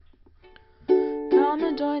Come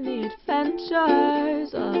and join the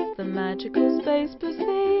adventures of the magical space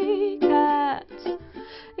pussycats,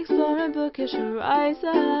 exploring bookish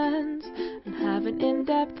horizons and having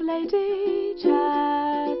in-depth lady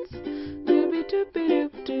chats.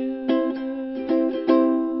 Doobie-doobie-doop-doo.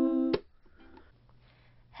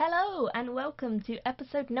 Hello and welcome to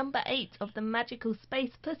episode number 8 of the Magical Space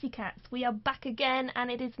Pussycats. We are back again and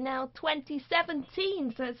it is now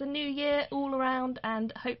 2017, so it's a new year all around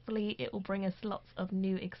and hopefully it will bring us lots of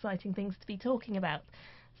new exciting things to be talking about.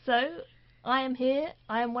 So, I am here,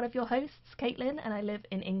 I am one of your hosts, Caitlin, and I live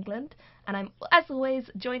in England, and I'm as always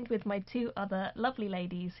joined with my two other lovely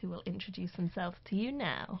ladies who will introduce themselves to you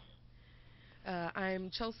now.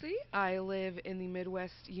 I'm Chelsea. I live in the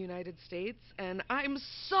Midwest United States, and I'm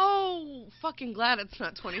so fucking glad it's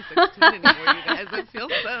not 2016 anymore, you guys. It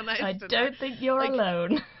feels so nice. I don't think you're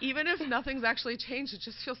alone. Even if nothing's actually changed, it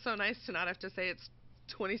just feels so nice to not have to say it's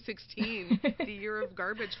 2016, the year of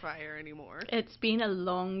garbage fire anymore. It's been a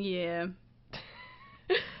long year.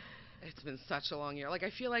 It's been such a long year. Like, I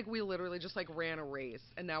feel like we literally just, like, ran a race,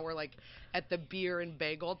 and now we're, like, at the beer and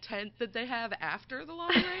bagel tent that they have after the long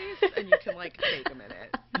race, and you can, like, take a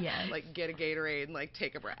minute. Yeah. Like, get a Gatorade and, like,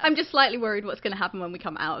 take a breath. I'm just slightly worried what's going to happen when we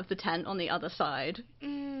come out of the tent on the other side.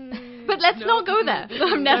 But let's not go there.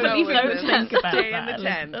 I'm never leaving the tent. Stay in the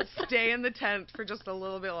tent. Stay in the tent for just a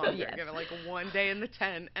little bit longer. Yes. Give it, like, one day in the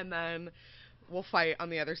tent, and then we'll fight on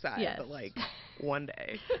the other side. Yes. But, like, one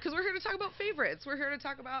day. Because we're here to talk about favorites. We're here to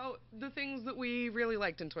talk about the things that we really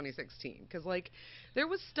liked in 2016. Because, like, there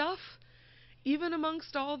was stuff, even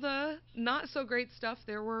amongst all the not-so-great stuff,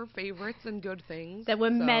 there were favorites and good things. There were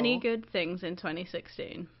many good things in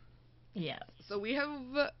 2016. Yeah. So we have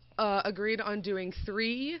agreed on doing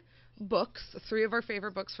three of our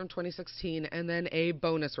favorite books from 2016, and then a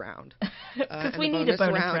bonus round. Because we need a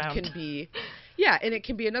bonus round. Can be, yeah, and it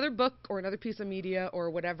can be another book or another piece of media or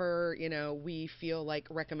whatever, you know, we feel like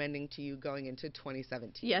recommending to you going into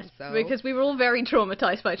 2017. Yes, so, because we were all very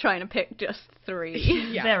traumatized by trying to pick just three.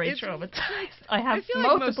 Yeah, very traumatized. I feel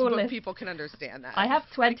like most multiple book people can understand that. I have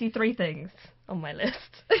 23 things on my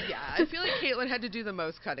list. Yeah, I feel like Caitlin had to do the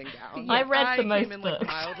most cutting down. I read the most came in, books. like,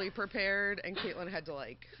 mildly prepared, and Caitlin had to,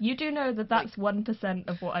 like... You do know that that's 1%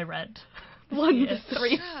 of what I read. 1%.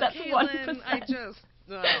 That's Caitlin, 1%. I just...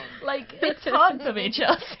 No. Like, it's hard for me,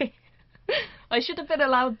 Chelsea. I should have been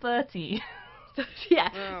allowed 30. Yeah,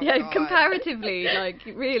 Oh, yeah. God. Comparatively, like,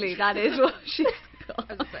 really, that is what she's got.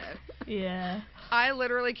 As I said. Yeah. I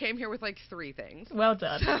literally came here with, like, 3 things. Well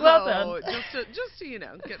done. So, Well done. Just to, you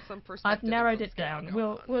know, get some perspective. I've narrowed of it what's going down.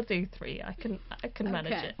 on. We'll do 3. I can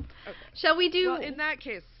manage Okay. it. Okay. Shall we do Well, in that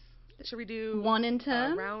case, should we do one in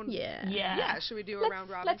turn? round? Yeah. Yeah. Yeah, should we do a Let's- round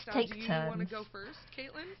robin let's style? take Do you want to turns. go first,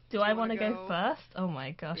 Caitlin? Do I want to go first? Oh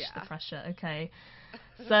my gosh, Yeah. the pressure. Okay.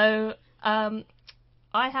 So, I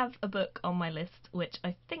have a book on my list which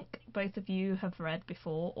I think both of you have read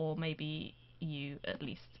before, or maybe you at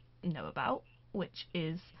least know about, which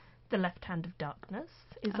is The Left Hand of Darkness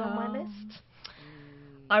is on my list.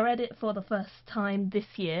 I read it for the first time this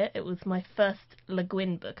year. It was my first Le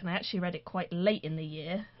Guin book, and I actually read it quite late in the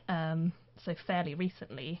year, so fairly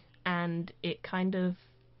recently, and it kind of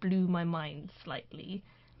blew my mind slightly,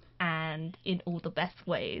 and in all the best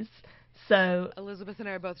ways. So Elizabeth and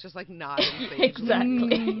I are both just, like, nodding.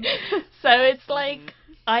 exactly. So it's like,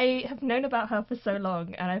 I have known about her for so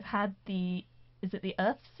long, and I've had the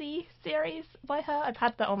Earthsea series by her? I've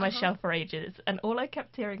had that on my shelf for ages, and all I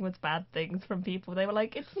kept hearing was bad things from people. They were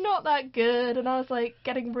like, it's not that good, and I was like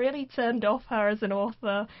getting really turned off her as an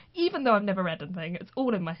author, even though I've never read anything. It's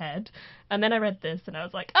all in my head. And then I read this, and I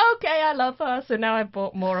was like, okay, I love her, so now I've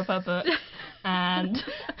bought more of her books, and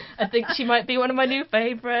I think she might be one of my new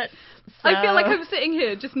favourites. So... I feel like I'm sitting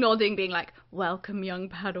here just nodding, being like, welcome, young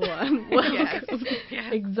Padawan. Welcome.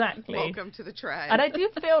 Yes. Exactly. Welcome to the tribe. And I do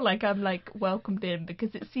feel like I'm, like, welcomed in,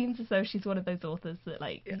 because it seems as though she's one of those authors that,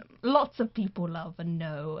 like, lots of people love and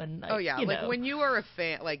know, and, like, oh, yeah, you like, know. when you are a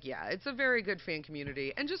fan, like, yeah, it's a very good fan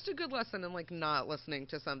community, and just a good lesson in, like, not listening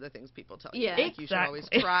to some of the things people tell you. Yeah. Like, you should always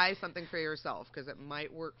Exactly. try something for yourself, because it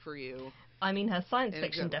might work for you. I mean, her science In a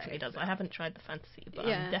fiction good definitely way, does. so. I haven't tried the fantasy, but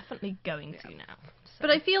Yeah. I'm definitely going to now. So. But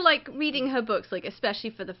I feel like reading her books, like, especially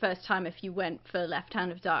for the first time, if you went for Left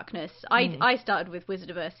Hand of Darkness, I started with Wizard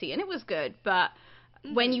of Earthsea, and it was good, but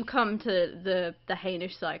when you come to the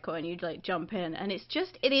Hainish cycle and you, like, jump in, and it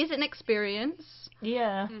is an experience.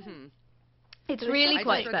 Yeah. Mm-hmm. It's really I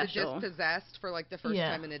quite just read special. The Dispossessed for like the first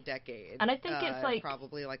Yeah. time in a decade. And I think it's like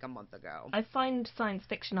probably like a month ago. I find science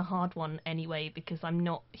fiction a hard one anyway because I'm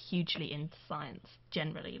not hugely into science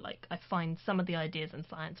generally. Like I find some of the ideas in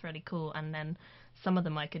science really cool, and then some of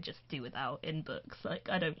them I could just do without in books. Like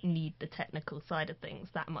I don't need the technical side of things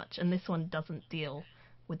that much, and this one doesn't deal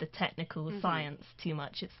with the technical science too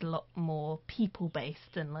much. It's a lot more people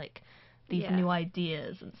based and like these new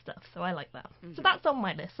ideas and stuff. So I like that. So that's on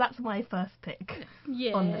my list. That's my first pick.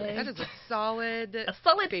 Yeah. On the list. That is a solid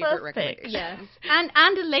favorite first pick. recommendation. Yes.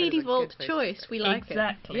 And a Lady good Vault place choice. to We like it.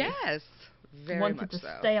 Exactly. Yes, very Wanted much to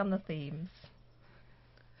so. stay on the themes.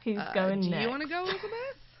 Who's going do next? you want to go,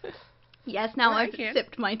 Elizabeth? Yes, now Or I I've can.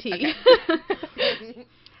 sipped my tea.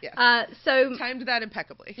 Yes. So, Timed that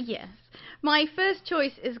impeccably. yes. My first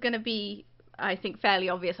choice is going to be, I think, fairly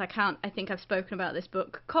obvious. I think I've spoken about this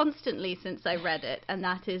book constantly since I read it, and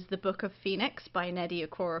that is The Book of Phoenix by Nnedi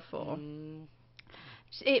Okorafor.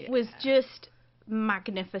 It was just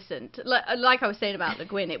magnificent. Like I was saying about Le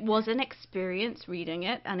Guin, it was an experience reading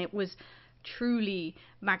it, and it was truly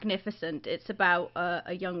magnificent. It's about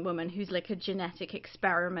a young woman who's like a genetic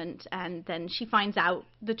experiment, and then she finds out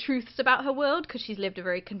the truths about her world because she's lived a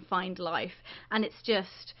very confined life, and it's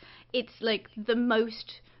like the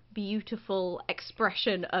most beautiful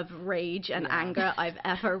expression of rage and anger I've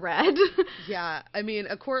ever read. Yeah, I mean,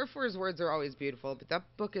 Okorafor's words are always beautiful, but that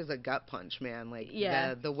book is a gut punch, man. Like,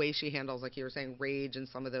 the way she handles, like you were saying, rage and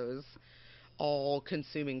some of those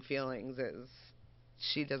all-consuming feelings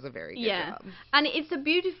she does a very good job. And it's a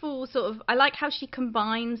beautiful sort of, I like how she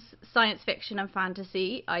combines science fiction and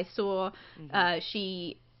fantasy. I saw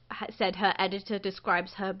she said her editor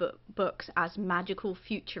describes her books as magical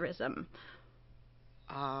futurism.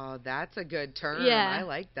 Oh, that's a good term. Yeah. I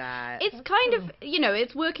like that. It's kind of,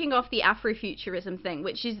 it's working off the Afrofuturism thing,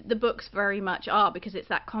 which is the books very much are, because it's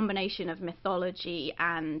that combination of mythology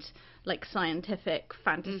and like scientific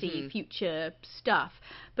fantasy future stuff.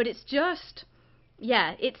 But it's just,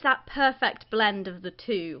 it's that perfect blend of the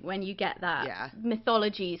two when you get that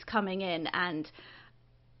mythologies coming in and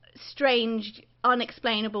strange,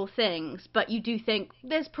 unexplainable things, but you do think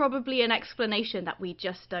there's probably an explanation that we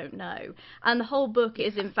just don't know. And the whole book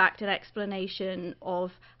is in fact an explanation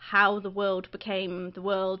of how the world became the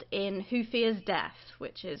world in Who Fears Death,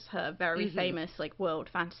 which is her very famous like World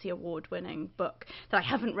Fantasy Award winning book that I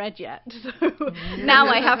haven't read yet. So now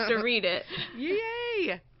I have to read it.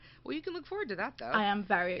 Yay! Well, you can look forward to that, though. I am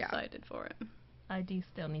very excited for it. I do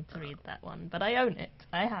still need to read that one, but I own it.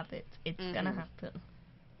 I have it. It's gonna happen.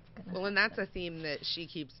 Well, and that's a theme that she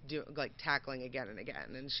keeps tackling again and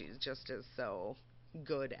again, and she's just is so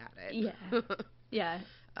good at it. Yeah.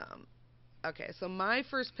 Okay, so my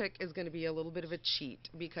first pick is going to be a little bit of a cheat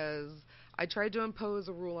because I tried to impose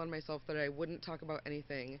a rule on myself that I wouldn't talk about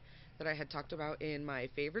anything that I had talked about in my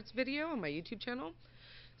favorites video on my YouTube channel.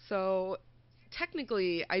 So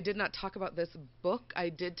technically, I did not talk about this book. I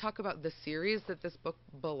did talk about the series that this book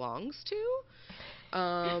belongs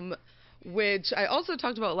to. Which I also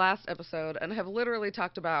talked about last episode and have literally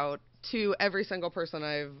talked about to every single person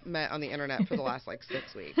I've met on the internet for the last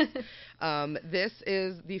 6 weeks. This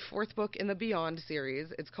is the fourth book in the Beyond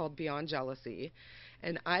series. It's called Beyond Jealousy.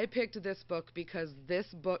 And I picked this book because this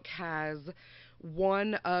book has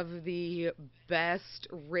one of the best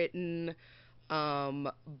written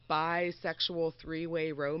bisexual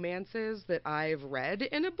three-way romances that I've read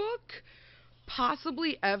in a book,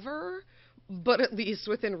 possibly ever, but at least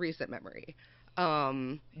within recent memory.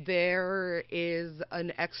 There is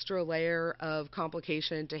an extra layer of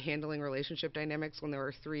complication to handling relationship dynamics when there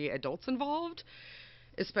are three adults involved,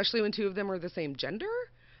 especially when two of them are the same gender.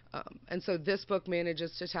 And so this book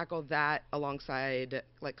manages to tackle that alongside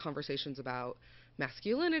conversations about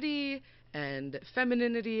masculinity and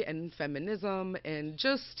femininity and feminism, and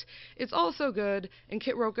just, it's all so good. And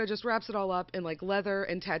Kit Rocha just wraps it all up in leather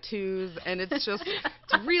and tattoos, and it's just,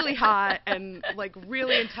 it's really hot and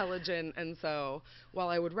really intelligent. And so while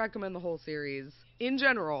I would recommend the whole series in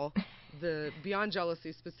general, the Beyond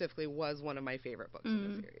Jealousy specifically was one of my favorite books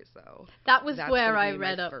in the series. So that was that's where gonna I be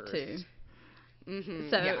read my up first. to.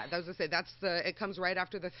 So yeah, that was to say it comes right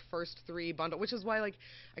after the first three bundle, which is why I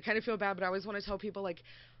kind of feel bad, but I always want to tell people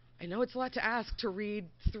I know it's a lot to ask to read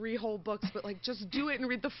 3 whole books, but just do it and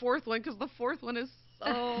read the fourth one because the fourth one is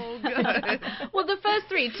so good. Well, the first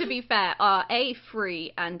 3, to be fair, are A,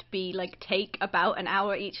 free, and B, take about an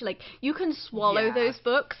hour each. You can swallow those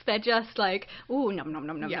books. They're just ooh, nom nom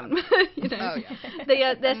nom nom nom. You know? Oh,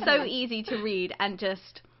 yeah. They're so easy to read and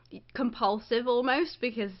just compulsive almost,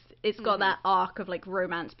 because it's got that arc of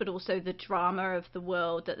romance, but also the drama of the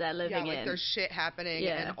world that they're living in. There's shit happening,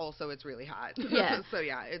 and also it's really hot. Yeah. So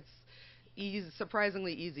yeah, it's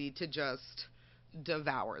surprisingly easy to just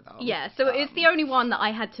devour them. Yeah, so it's the only one that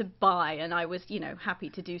I had to buy, and I was, happy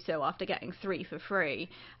to do so after getting 3 for free.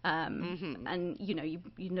 And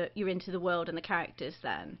you're into the world and the characters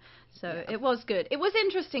then, so it was good. It was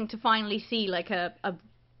interesting to finally see like a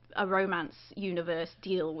romance universe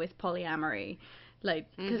deal with polyamory, like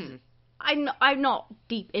because I'm not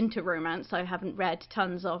deep into romance. I haven't read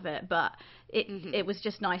tons of it, but it was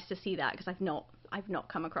just nice to see that because I've not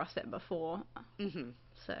come across it before.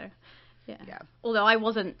 So. Yeah. Although I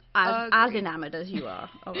wasn't as enamored as you are.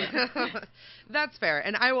 That's fair,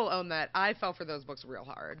 and I will own that. I fell for those books real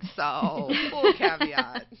hard, so full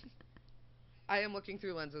caveat. I am looking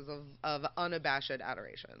through lenses of unabashed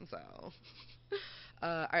adoration. So,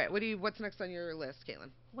 all right, what's next on your list,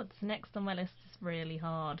 Caitlin? What's next on my list is really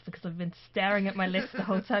hard because I've been staring at my list the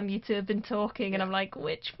whole time you two have been talking, and I'm like,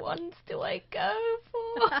 which ones do I go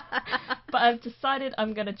for? But I've decided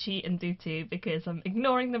I'm going to cheat and do 2 because I'm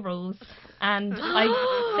ignoring the rules, and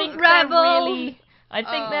I think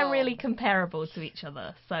they're really comparable to each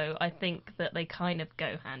other. So I think that they kind of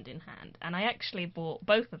go hand in hand. And I actually bought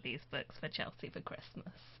both of these books for Chelsea for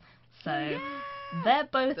Christmas. So they're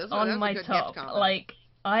both on my top. Like,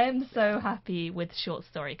 I am so happy with short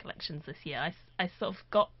story collections this year. I sort of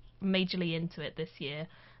got majorly into it this year,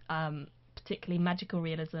 particularly magical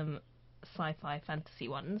realism, sci-fi, fantasy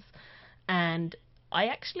ones. And I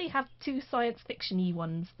actually have 2 science fiction-y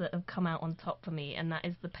ones that have come out on top for me, and that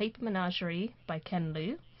is The Paper Menagerie by Ken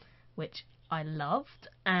Liu, which I loved,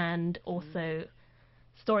 and also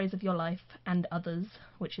Stories of Your Life and Others,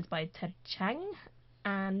 which is by Ted Chiang,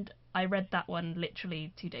 and I read that one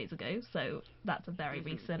literally 2 days ago, so that's a very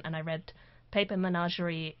recent, and I read Paper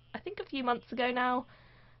Menagerie, I think a few months ago now.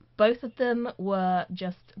 Both of them were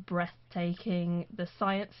just breathtaking. The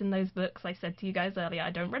science in those books, I said to you guys earlier,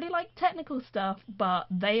 I don't really like technical stuff, but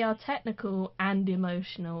they are technical and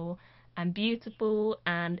emotional and beautiful,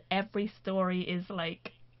 and every story is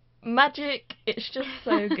like magic. It's just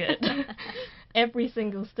so good. Every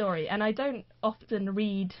single story. And I don't often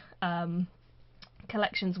read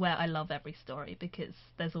collections where I love every story, because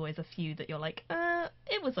there's always a few that you're like,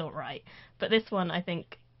 it was alright. But this one, I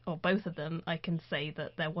think, or both of them, I can say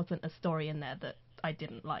that there wasn't a story in there that I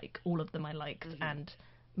didn't like. All of them I liked, and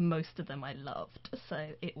most of them I loved. So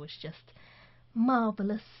it was just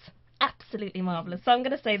marvellous. Absolutely marvellous. So I'm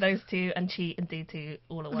going to say those 2 and cheat and do 2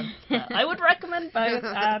 all at once. But I would recommend both,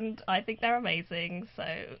 and I think they're amazing. So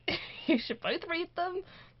you should both read them.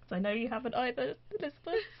 I know you haven't either,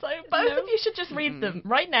 Elizabeth, so both of you should just read them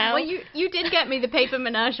right now. Well, you did get me The Paper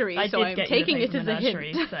Menagerie, so I'm taking it as a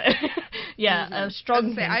hint. So. Yeah, a strong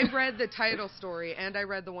hint. I've read the title story, and I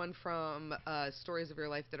read the one from Stories of Your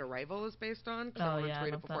Life that Arrival is based on, because I wanted to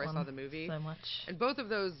read it before I saw the movie. So much. And both of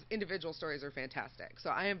those individual stories are fantastic, so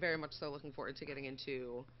I am very much so looking forward to getting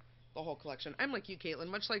into the whole collection. I'm like you, Caitlin,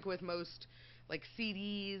 much like with most like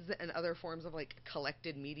CDs and other forms of like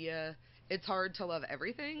collected media, it's hard to love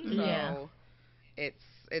everything, so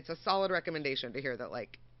it's a solid recommendation to hear that,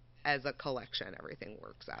 like, as a collection, everything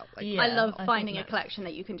works out. Like, I love finding a collection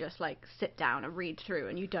that you can just, like, sit down and read through,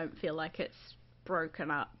 and you don't feel like it's broken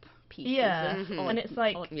up pieces. Yeah, and it's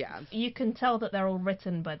like, you can tell that they're all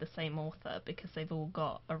written by the same author, because they've all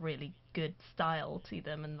got a really good style to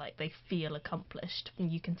them, and, like, they feel accomplished.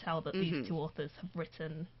 And you can tell that these 2 authors have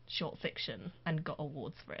written short fiction and got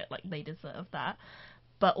awards for it. Like, they deserve that.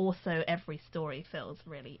 But also every story feels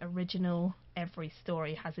really original. Every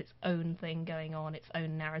story has its own thing going on, its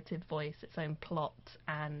own narrative voice, its own plot,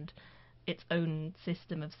 and its own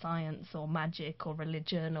system of science or magic or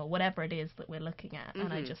religion or whatever it is that we're looking at.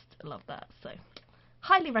 And I just love that. So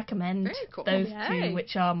highly recommend those 2,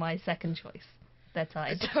 which are my second choice. They're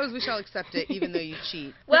tied. I suppose we shall accept it, even though you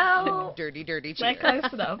cheat. Well, dirty cheater. They're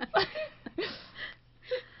close enough.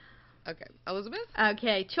 Okay, Elizabeth?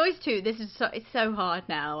 Okay, choice 2. This is it's so hard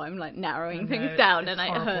now. I'm like narrowing things down, and it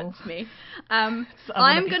hurts me. I'm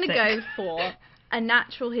going to go for A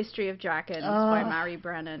Natural History of Dragons by Mary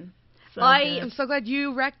Brennan. I'm so glad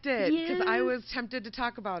you wrecked it, because I was tempted to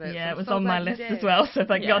talk about it. Yeah, it was on my list as well, so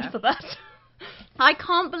thank God for that. I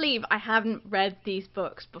can't believe I haven't read these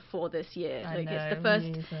books before this year. Like, it's the first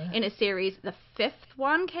in a series. The 5th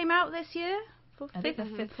one came out this year. I think the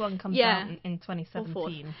 5th one comes out in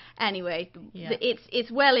 2017. Anyway,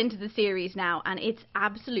 it's well into the series now, and it's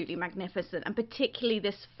absolutely magnificent. And particularly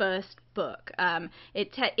this first book.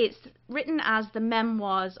 It's written as the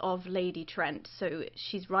memoirs of Lady Trent, so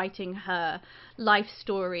she's writing her life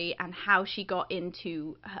story and how she got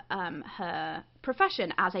into her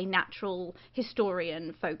profession as a natural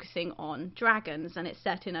historian focusing on dragons, and it's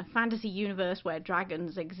set in a fantasy universe where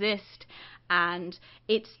dragons exist, and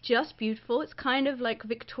it's just beautiful. It's kind of like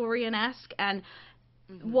Victorian-esque, and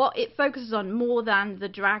what it focuses on more than the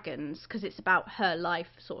dragons, because it's about her life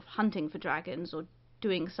sort of hunting for dragons or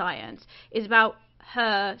doing science, is about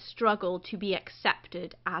her struggle to be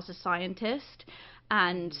accepted as a scientist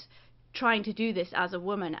and trying to do this as a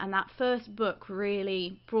woman. And that first book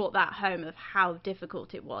really brought that home of how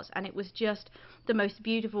difficult it was, and it was just the most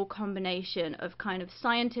beautiful combination of kind of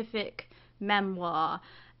scientific memoir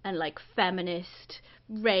and like feminist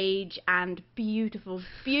rage and beautiful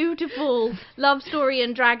love story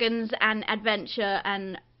and dragons and adventure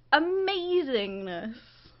and amazingness.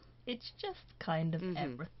 It's just kind of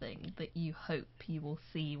everything that you hope you will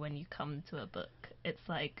see when you come to a book. It's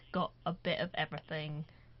like got a bit of everything,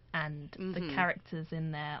 and the characters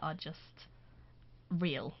in there are just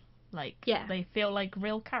real. Like, they feel like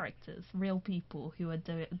real characters, real people who are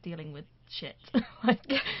dealing with shit,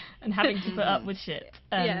 and having to put up with shit.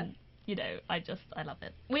 You know, I love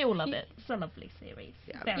it. We all love it. It's a lovely series.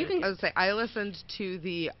 Yeah. Very I would say I listened to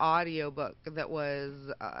the audiobook that was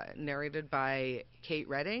narrated by Kate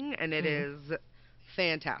Redding, and it is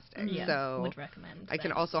fantastic. Yeah, so would recommend. I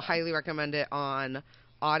can also highly recommend it on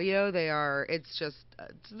audio. They're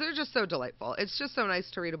just so delightful. It's just so nice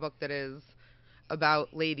to read a book that is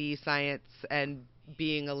about lady science and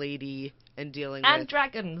being a lady and dealing with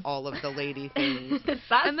dragons, all of the lady things.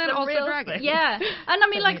 And then also dragons. thing. Yeah, and I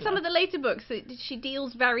mean, like some of the later books, she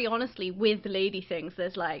deals very honestly with the lady things.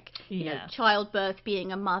 There's like, you know, childbirth,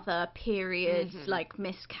 being a mother, periods, like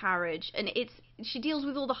miscarriage, and she deals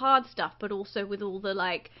with all the hard stuff, but also with all the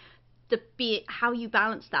like how you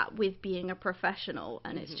balance that with being a professional,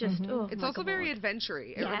 and it's just it's also very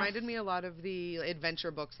adventure-y. It reminded me a lot of the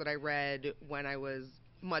adventure books that I read when I was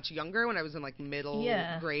much younger, when I was in like middle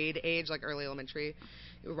grade age, like early elementary.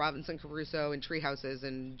 Robinson Crusoe and tree houses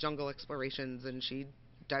and jungle explorations, and she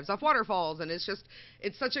dives off waterfalls, and it's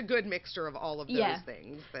such a good mixture of all of those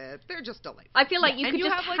things that they're just delightful. I feel like you could you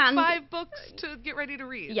just have like 5 books to get ready to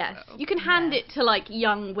read. Yes, so. you can hand it to like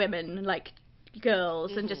young women, like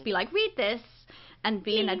girls, and just be like, read this and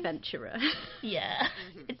be an adventurer. Yeah,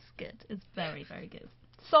 it's good. It's very, very good.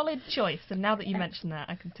 Solid choice, and now that you mention that,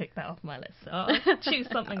 I can tick that off my list. So I'll choose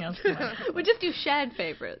something else. We'll just do shared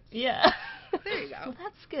favourites. Yeah. There you go. Well,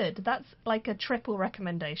 that's good. That's like a triple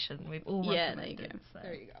recommendation. We've all recommended. There you go. So.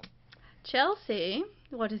 There you go. Chelsea,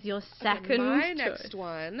 what is your second my choice? next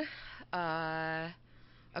one? My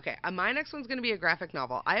next one's going to be a graphic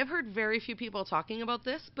novel. I have heard very few people talking about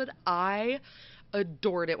this, but I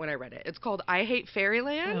adored it when I read it. It's called I Hate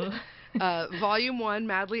Fairyland. Volume 1,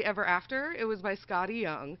 Madly Ever After. It was by Scotty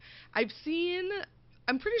Young. I'm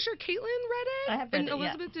pretty sure Caitlin read it. I have read and it,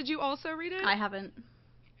 Elizabeth, did you also read it? I haven't.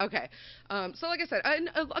 Okay. So like I said,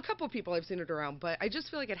 a couple of people I've seen it around, but I just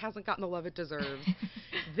feel like it hasn't gotten the love it deserves.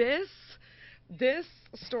 This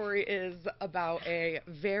story is about a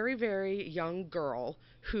very, very young girl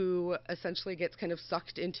who essentially gets kind of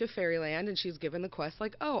sucked into fairyland, and she's given the quest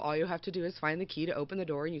like, oh, all you have to do is find the key to open the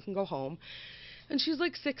door and you can go home. And she's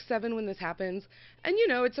like 6, 7 when this happens. And, you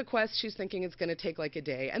know, it's a quest she's thinking it's going to take like a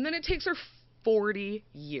day. And then it takes her 40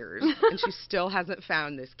 years, and she still hasn't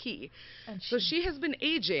found this key. So she has been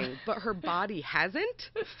aging, but her body hasn't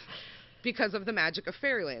because of the magic of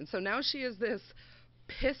fairyland. So now she is this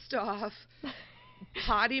pissed off,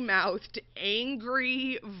 potty-mouthed,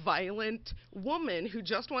 angry, violent woman who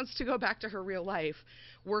just wants to go back to her real life,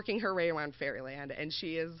 working her way around fairyland. And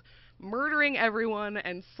she is murdering everyone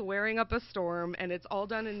and swearing up a storm, and it's all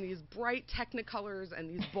done in these bright technicolors and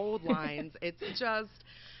these bold lines. It's just,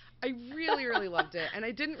 I really, really loved it, and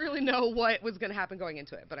I didn't really know what was going to happen going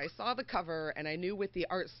into it, but I saw the cover, and I knew with the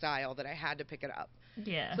art style that I had to pick it up.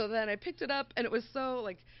 Yeah. So then I picked it up, and it was so,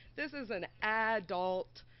 like, this is an adult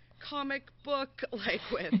comic book, like,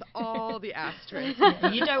 with all the asterisks.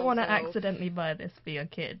 You don't want to accidentally buy this for your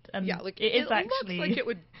kid. And yeah, like, it is actually looks like it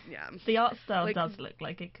would, yeah. The art style like, does look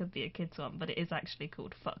like it could be a kid's one, but it is actually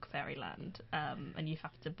called Fuck Fairyland. And you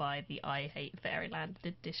have to buy the I Hate Fairyland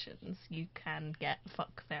editions. You can get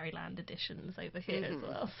Fuck Fairyland editions over here as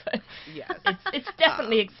well. So yes. it's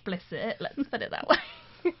definitely explicit, let's put it that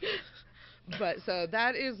way. But so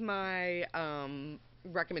that is my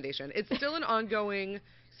recommendation. It's still an ongoing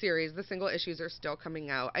series. The single issues are still coming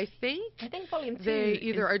out. I think volume 2 they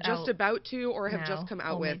either are just out about to or have now, just come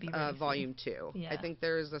out or with maybe really volume 2. Yeah. I think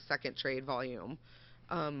there's a second trade volume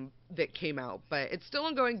that came out, but it's still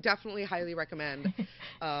ongoing. Definitely highly recommend.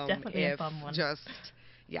 Definitely a fun one.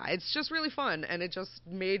 Yeah, it's just really fun, and it just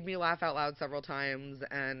made me laugh out loud several times,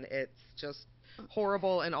 and it's just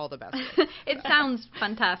horrible in all the best ways. It sounds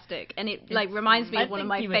fantastic, and it reminds me of one of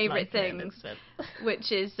my favorite things, Elizabeth.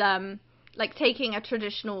 which is like taking a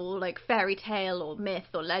traditional like fairy tale or myth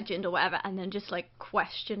or legend or whatever, and then just like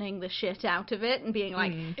questioning the shit out of it and being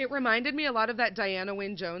like, It reminded me a lot of that Diana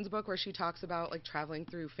Wynne Jones book where she talks about like traveling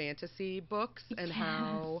through fantasy books and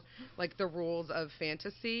how like the rules of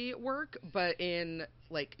fantasy work, but in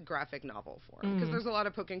like graphic novel form. Because there's a lot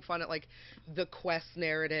of poking fun at like the quest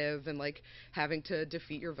narrative and like having to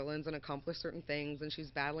defeat your villains and accomplish certain things, and she's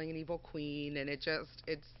battling an evil queen, and it's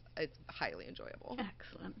highly enjoyable.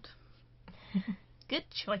 excellent. Good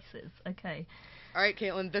choices. Okay. All right,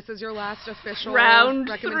 Caitlin, this is your last official Round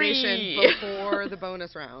recommendation 3. before the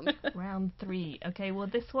bonus round. Round 3. Okay, well,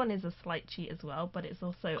 this one is a slight cheat as well, but it's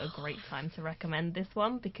also a great time to recommend this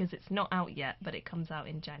one because it's not out yet, but it comes out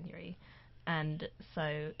in January. And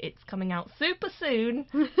so it's coming out super soon,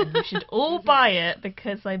 and you should all buy it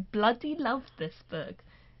because I bloody love this book.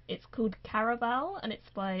 It's called Caraval, and it's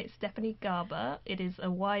by Stephanie Garber. It is a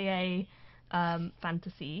YA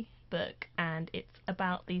fantasy book, and it's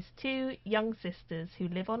about these two young sisters who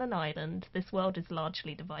live on an island. This world is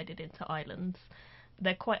largely divided into islands.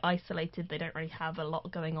 They're quite isolated. They don't really have a lot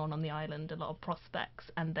going on the island, a lot of prospects,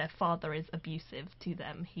 and their father is abusive to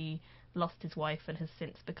them. He lost his wife and has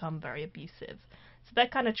since become very abusive. So they're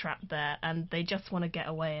kind of trapped there, and they just want to get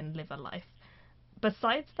away and live a life.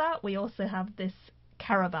 Besides that, we also have this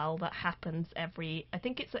caraval that happens every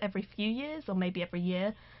few years or maybe every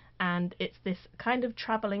year, and it's this kind of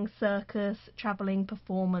travelling circus, travelling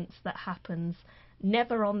performance that happens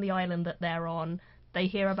never on the island that they're on. They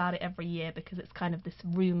hear about it every year because it's kind of this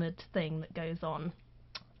rumoured thing that goes on.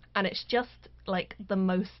 And it's just like the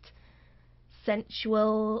most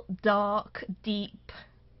sensual, dark, deep,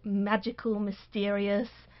 magical, mysterious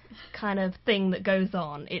kind of thing that goes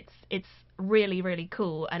on. It's really, really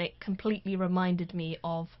cool, and it completely reminded me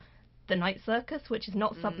of The Night Circus, which is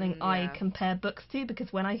not something I compare books to,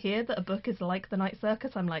 because when I hear that a book is like The Night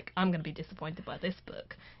Circus, I'm like, I'm going to be disappointed by this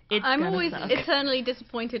book. I'm always eternally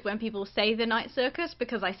disappointed when people say The Night Circus,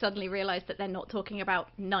 because I suddenly realise that they're not talking about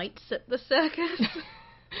Nights at the Circus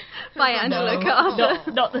by Angela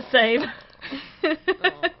Carter. Not the same.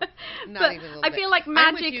 Not But even a little I bit. feel like I'm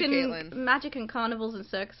with magic you, and Caitlin. magic and carnivals and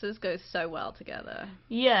circuses go so well together.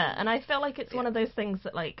 Yeah, and I feel like it's one of those things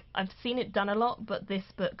that, like, I've seen it done a lot, but this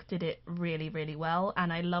book did it really, really well,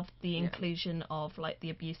 and I loved the inclusion of, like, the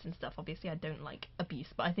abuse and stuff. Obviously, I don't like abuse,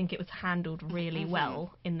 but I think it was handled really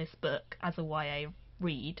well in this book as a YA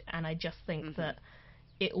read, and I just think that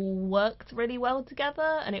it all worked really well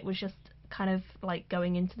together, and it was just kind of, like,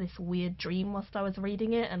 going into this weird dream whilst I was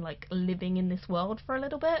reading it, and, like, living in this world for a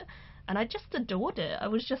little bit. And I just adored it. I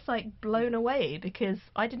was just, like, blown away because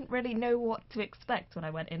I didn't really know what to expect when I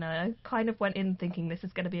went in. I kind of went in thinking this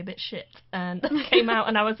is going to be a bit shit. And came out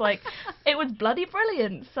and I was like, it was bloody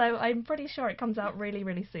brilliant. So I'm pretty sure it comes out really,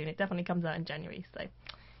 really soon. It definitely comes out in January. So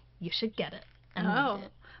you should get it. And read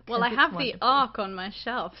it, Well, I 'cause have it's the wonderful. Ark on my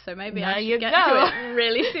shelf, so maybe I There should you get go. to it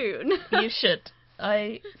really soon. You should.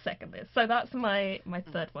 I second this. So that's my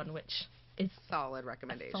third one, which is Solid a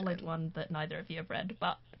recommendation. solid one that neither of you have read,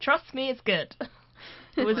 but trust me, it's good.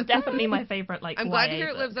 It was definitely my favourite, like, I'm glad to YA hear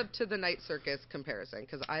it book. lives up to the Night Circus comparison,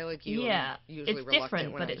 because I, like you, Yeah, am usually it's reluctant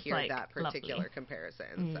different, when but I it's, hear like, that particular lovely.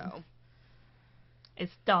 comparison. So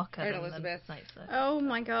It's darker Right, than Elizabeth. the Night Circus. Oh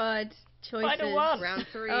my god, choices. Final one. round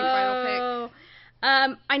 3, final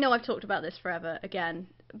pick. I know I've talked about this forever again,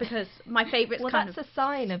 because my favourite's Well, kind that's of a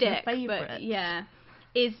sign of your stick, favourite. but yeah,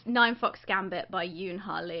 is Nine Fox Gambit by Yoon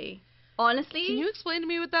Ha Lee. Honestly, Can you explain to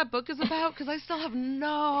me what that book is about? Because I still have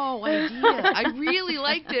no idea. I really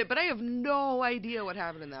liked it, but I have no idea what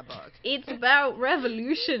happened in that book. it's about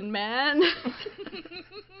revolution, man.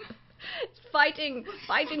 It's fighting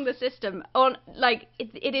the system.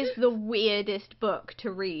 It is the weirdest book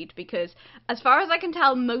to read, because as far as I can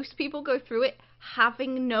tell, most people go through it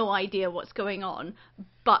having no idea what's going on,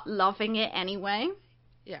 but loving it anyway.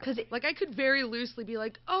 Yeah, 'Cause it- like I could very loosely be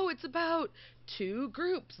like, oh, it's about two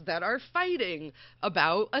groups that are fighting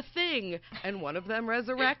about a thing, and one of them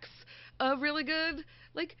resurrects a really good,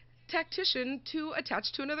 like, tactician to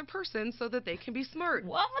attach to another person so that they can be smart.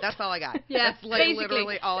 What? That's all I got. Yeah, That's like basically.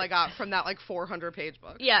 literally all I got from that like 400-page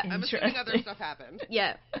book. Yeah. I'm assuming other stuff happened.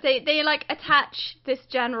 Yeah, they like attach this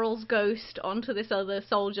general's ghost onto this other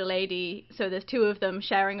soldier lady, so there's two of them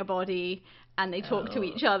sharing a body, and they talk to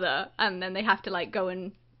each other, and then they have to like go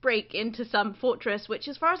and break into some fortress, which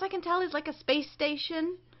as far as I can tell is like a space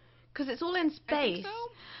station, because it's all in I space. think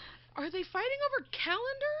so. Are they fighting over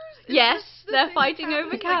calendars? Yes, the they're thing fighting that's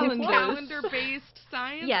over happening? Like calendars. calendar-based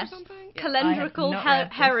science Yes. or something? Calendrical I have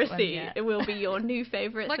not read this one heresy. yet. It will be your new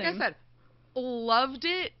favorite Like thing. I said, loved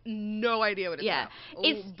it. No idea what it's Yeah. about.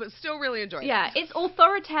 It's- But still really enjoyed Yeah, it. it's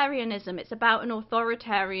authoritarianism. It's about an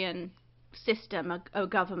authoritarian system, a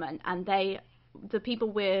government, and the people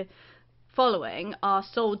we're following are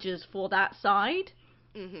soldiers for that side.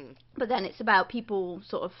 Mm-hmm. But then it's about people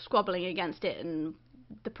sort of squabbling against it and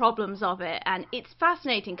the problems of it, and it's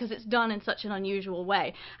fascinating because it's done in such an unusual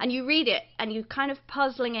way, and you read it and you're kind of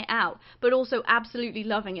puzzling it out, but also absolutely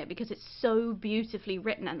loving it because it's so beautifully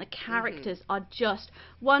written and the characters are just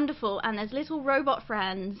wonderful, and there's little robot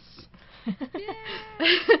friends.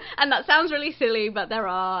 And that sounds really silly, but there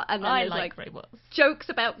are, and then I there's like robots. jokes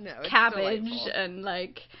about No, it's cabbage delightful. and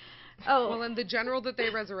Well, and the general that they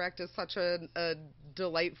resurrect is such a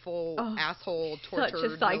delightful asshole, such a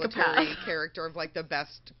tortured psychopath. military character of like the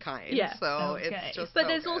best kind. Yeah. So Okay. it's just. But so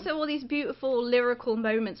there's good. also all these beautiful lyrical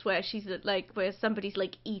moments where she's where somebody's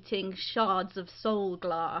like eating shards of soul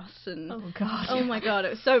glass and Oh god. oh my god, it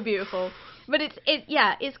was so beautiful. But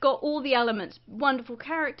it's got all the elements: wonderful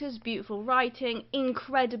characters, beautiful writing,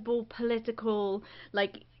 incredible political,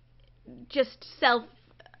 like just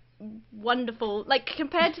wonderful. Like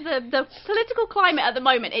compared to the political climate at the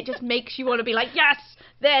moment, it just makes you want to be like, yes,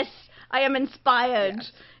 this. I am inspired.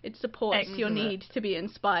 Yes. It supports your Excellent. need to be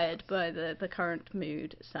inspired by the current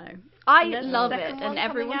mood. So I And there's a love it, second and one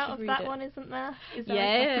everyone coming out should of read that it. one, isn't there? Is there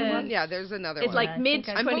Yeah. a second one? Yeah, there's another It's one. like I mid think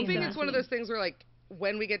I've I'm seen hoping that. it's one of those things where like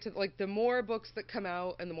when we get to like the more books that come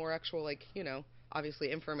out and the more actual like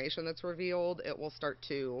obviously information that's revealed, it will start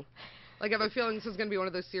to. Like, I have a feeling this is going to be one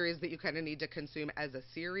of those series that you kind of need to consume as a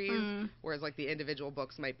series, whereas, like, the individual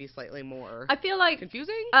books might be slightly more I feel like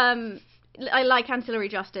confusing. I like Ancillary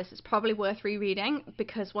Justice. It's probably worth rereading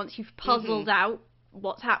because once you've puzzled out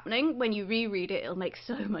what's happening, when you reread it, it'll make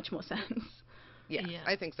so much more sense. Yes, Yeah.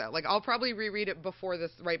 I think so. Like, I'll probably reread it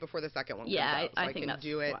right before the second one Yeah, comes out, so I I think can that's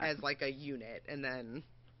do it wise. as, like, a unit, and then...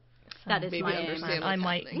 That is Maybe my aim. understand I what's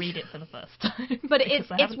might happening. read it for the first time. But because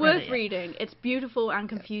I it's haven't read worth it yet. reading. It's beautiful and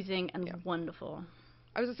confusing and wonderful.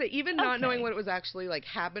 I was going to say, even not Okay. knowing what it was actually, like,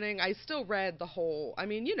 happening, I still read the whole... I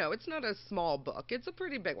mean, it's not a small book. It's a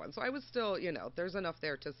pretty big one, so I was still, there's enough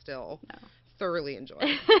there to still thoroughly enjoy.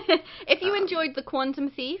 If you enjoyed The Quantum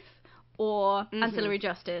Thief or Ancillary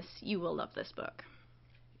Justice, you will love this book.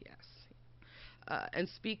 Yes. And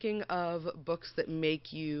speaking of books that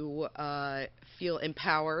make you feel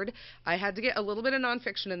empowered, I had to get a little bit of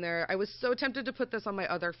nonfiction in there. I was so tempted to put this on my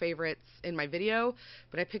other favorites in my video,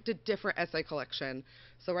 but I picked a different essay collection.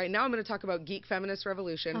 So right now I'm going to talk about Geek Feminist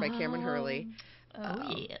Revolution by Cameron Hurley.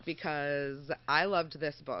 Oh, yes. Because I loved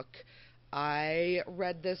this book. I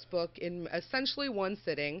read this book in essentially one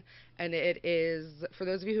sitting, and it is, for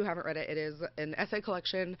those of you who haven't read it, it is an essay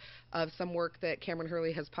collection of some work that Cameron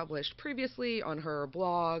Hurley has published previously on her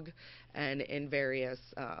blog and in various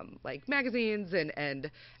like magazines and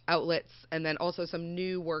outlets, and then also some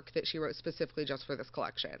new work that she wrote specifically just for this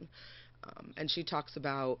collection. And she talks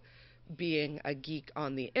about being a geek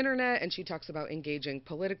on the internet, and she talks about engaging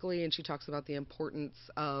politically, and she talks about the importance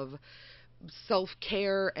of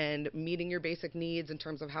self-care and meeting your basic needs in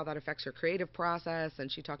terms of how that affects your creative process.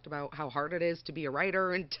 And she talked about how hard it is to be a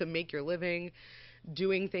writer and to make your living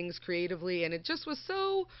doing things creatively, and it just was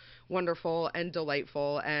so wonderful and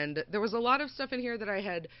delightful. And there was a lot of stuff in here that I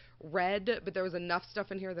had read, but there was enough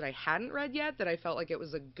stuff in here that I hadn't read yet that I felt like it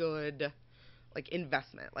was a good like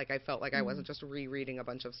investment. Like I felt like I wasn't just rereading a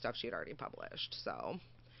bunch of stuff she had already published. So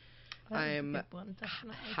That was a I'm good one,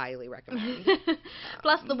 definitely. highly recommend.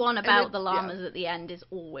 Plus, the one and about it- the llamas at the end is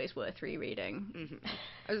always worth rereading.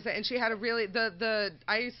 I was gonna say, and she had a really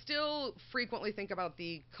I still frequently think about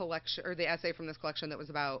the collection or the essay from this collection that was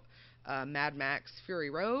about Mad Max Fury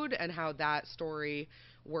Road and how that story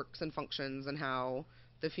works and functions, and how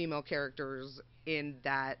the female characters in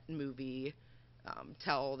that movie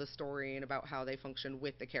tell the story and about how they function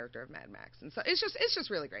with the character of Mad Max. And so it's just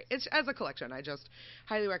really great. It's as a collection, I just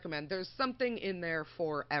highly recommend. There's something in there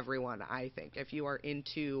for everyone, I think. If you are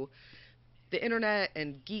into the internet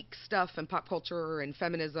and geek stuff and pop culture and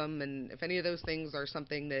feminism, and if any of those things are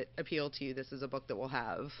something that appeal to you, this is a book that will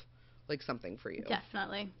have like something for you.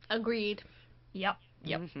 Definitely. Agreed. Yep.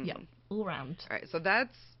 Mhm. All round. All right,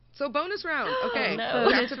 so bonus round. Okay. no. You have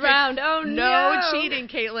Bonus to pick- round. Oh No cheating,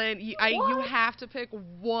 Caitlin. You What? have to pick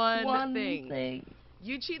one thing. thing.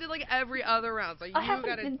 You cheated like every other round, so you I haven't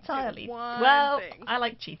gotta entirely. pick one Well, thing. I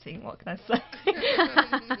like cheating. What can I say?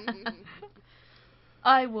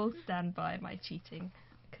 I will stand by my cheating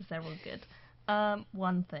because they're all good.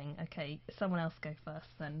 One thing. Okay, someone else go first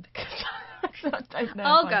then, because I don't know.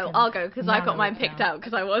 I'll go because I've got mine picked down. out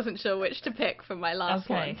because I wasn't sure which to pick for my last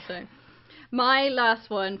Okay. one. So, my last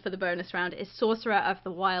one for the bonus round is Sorcerer of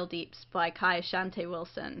the Wild Deeps by Kai Shante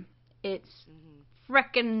Wilson. It's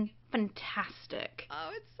frickin' fantastic.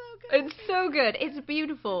 Oh, it's so good. It's so good. It's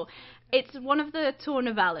beautiful. It's one of the Tor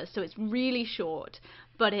novellas, so it's really short,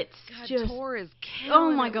 but it's God, just... Tor is killing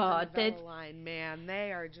Oh my it with God, the novella there's- line, man.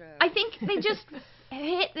 They are just... I think they just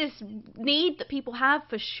hit this need that people have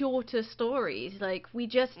for shorter stories. Like, we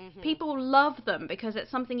just... People love them because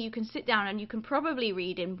it's something you can sit down and you can probably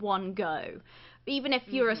read in one go. Even if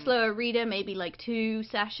you're a slower reader, maybe like 2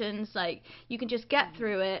 sessions, like, you can just get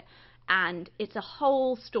through it, and it's a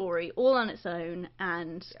whole story all on its own,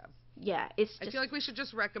 and... Yeah, it's just... I feel like we should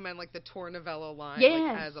just recommend, like, the Tor novella line, Yes.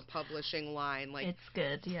 like, as a publishing line. Like, It's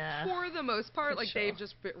good, yeah. for the most part, For like, sure. they've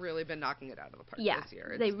just really been knocking it out of the park Yeah, this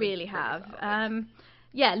year. It's they been really pretty have. solid.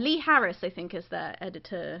 Yeah, Lee Harris, I think, is their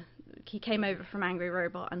editor. He came over from Angry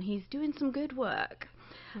Robot, and he's doing some good work.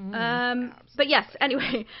 But yes,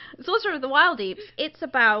 anyway, Sorcerer of the Wild Deeps, it's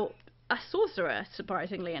about a sorcerer,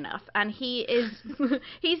 surprisingly enough, and he is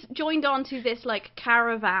he's joined on to this like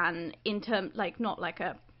caravan like not like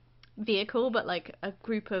a vehicle, but like a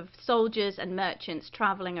group of soldiers and merchants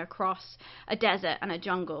traveling across a desert and a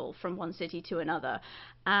jungle from one city to another,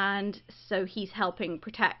 and so he's helping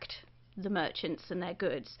protect the merchants and their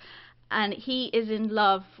goods. And he is in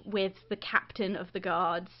love with the captain of the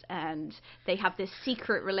guards, and they have this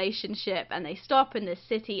secret relationship, and they stop in this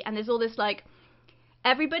city, and there's all this like,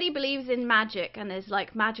 everybody believes in magic, and there's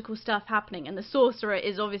like magical stuff happening, and the sorcerer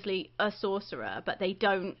is obviously a sorcerer, but they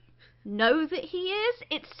don't know that he is.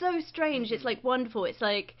 It's so strange. It's like wonderful. It's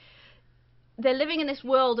like they're living in this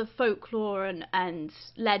world of folklore and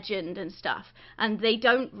legend and stuff, and they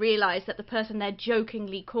don't realize that the person they're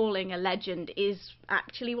jokingly calling a legend is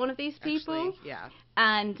actually one of these people. Actually, yeah.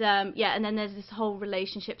 And and then there's this whole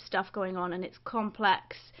relationship stuff going on, and it's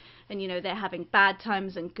complex, and you know they're having bad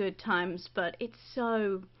times and good times, but it's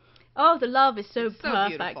so... Oh, the love is so It's so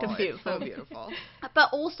perfect and beautiful. beautiful. It's so beautiful. But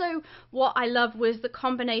also, what I loved was the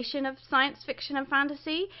combination of science fiction and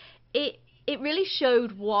fantasy. It really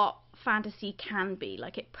showed what fantasy can be.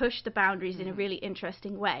 Like, it pushed the boundaries in a really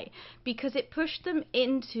interesting way, because it pushed them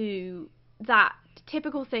into that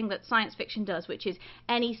typical thing that science fiction does, which is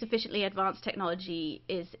any sufficiently advanced technology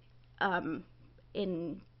is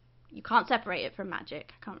you can't separate it from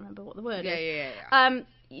magic. I can't remember what the word is. Yeah.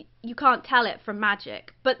 You can't tell it from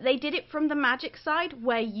magic, but they did it from the magic side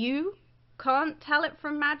where you can't tell it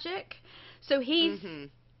from magic. So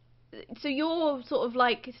so you're sort of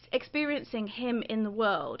like experiencing him in the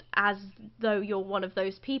world as though you're one of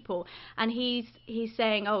those people, and he's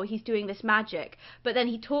saying, oh, he's doing this magic, but then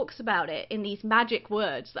he talks about it in these magic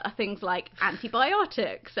words that are things like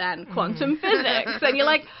antibiotics and quantum physics, and you're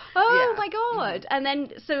like, oh my god. And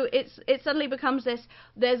then so it suddenly becomes this,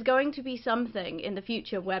 there's going to be something in the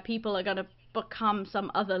future where people are going to become some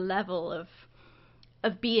other level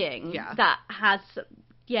of being that has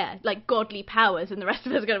like godly powers, and the rest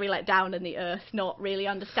of us are going to be like down in the earth, not really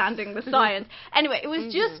understanding the science. Anyway, it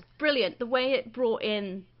was just brilliant the way it brought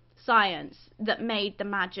in science that made the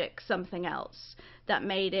magic something else, that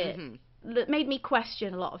made it that made me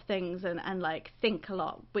question a lot of things and like think a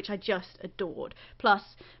lot, which I just adored. Plus,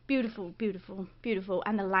 beautiful,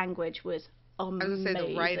 and the language was amazing. I was going to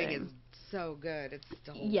say, the writing is so good. It's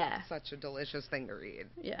still such a delicious thing to read.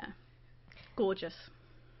 Yeah. Gorgeous.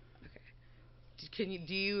 Are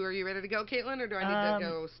you ready to go, Caitlin, or do I need to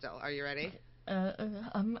go still? Are you ready?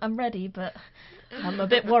 I'm ready, but I'm a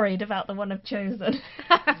bit worried about the one I've chosen.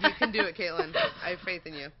 You can do it, Caitlin. I have faith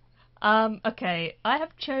in you. Okay, I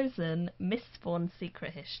have chosen Mistborn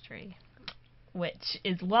Secret History, which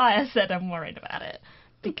is why I said I'm worried about it,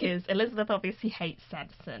 because Elizabeth obviously hates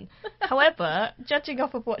Sanderson. However, judging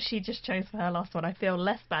off of what she just chose for her last one, I feel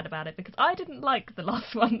less bad about it, because I didn't like the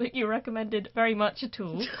last one that you recommended very much at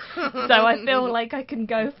all. So I feel like I can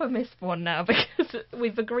go for Mistborn now, because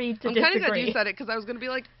we've agreed to disagree. I'm kind of glad you said it, because I was going to be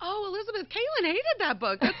like, oh, Elizabeth, Caitlin hated that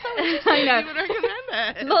book. That's so interesting. I know. You would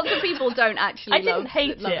recommend it. Lots of people don't actually I didn't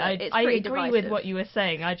hate love it. It's I pretty agree with divisive. what you were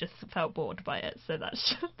saying. I just felt bored by it, so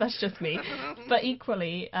that's just me. But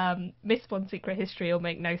equally, Mistborn Secret History will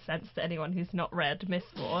make no sense to anyone who's not read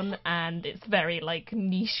Mistborn, and it's very like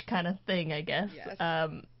niche kind of thing, I guess. Yes.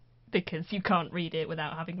 Because you can't read it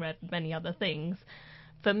without having read many other things.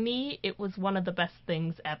 For me, it was one of the best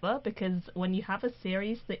things ever, because when you have a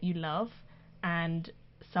series that you love and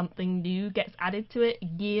something new gets added to it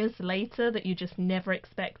years later that you just never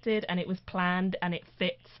expected, and it was planned and it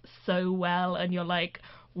fits so well, and you're like,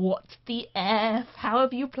 what the F? How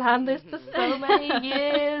have you planned this for so many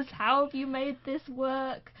years? How have you made this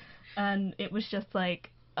work? And it was just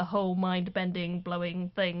like a whole mind-bending, blowing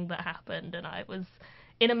thing that happened, and I was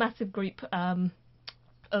in a massive group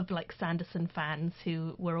of like Sanderson fans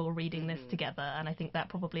who were all reading this together, and I think that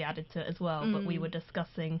probably added to it as well. But we were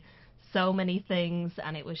discussing so many things,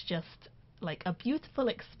 and it was just like a beautiful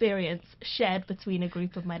experience shared between a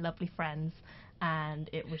group of my lovely friends, and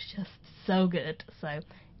it was just so good. So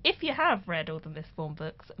if you have read all the Mistborn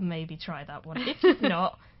books, maybe try that one. If you've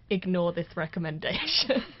not, ignore this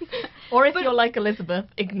recommendation. Or if you're like Elizabeth,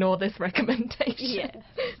 ignore this recommendation. Yeah.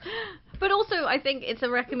 But also, I think it's a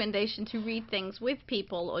recommendation to read things with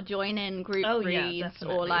people or join in group reads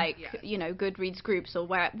or like, you know, Goodreads groups or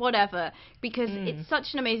whatever, because it's such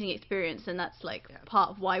an amazing experience, and that's like part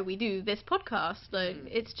of why we do this podcast. Like,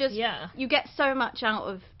 it's just, you get so much out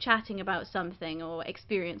of chatting about something or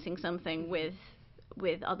experiencing something with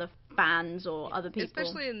other fans or other people.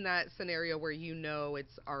 Especially in that scenario where you know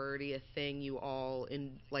it's already a thing you all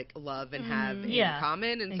love and have in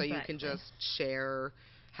common, and so you can just share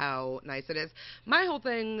how nice it is. My whole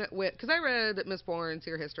thing because I read Mistborn,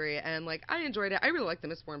 Seer History, and like I enjoyed it. I really like the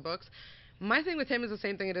Mistborn books. My thing with him is the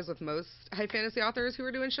same thing it is with most high fantasy authors who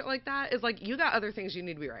are doing shit like that, is like, you got other things you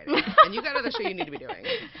need to be writing, and you got other shit you need to be doing,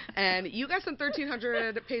 and you got some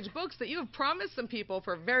 1,300-page books that you have promised some people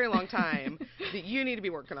for a very long time that you need to be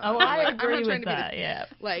working on. Oh, I agree with that,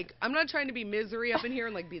 Like, I'm not trying to be misery up in here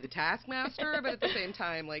and, like, be the taskmaster, but at the same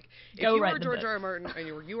time, like, if Go you write were the George books. R. R. Martin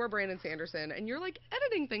and you were Brandon Sanderson, and you're, like,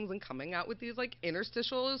 editing things and coming out with these, like,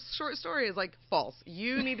 interstitial short stories, like, false.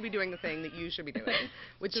 You need to be doing the thing that you should be doing,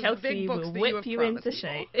 which is the big books that you have promised into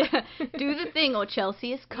shape. Do the thing, or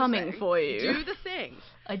Chelsea is coming for you. Do the thing.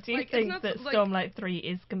 I do think that Stormlight 3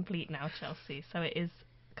 is complete now, Chelsea, so it is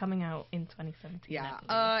coming out in 2017.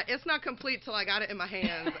 Yeah, it's not complete till I got it in my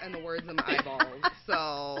hands and the words in my eyeballs.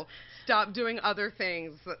 So stop doing other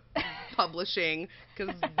things, publishing,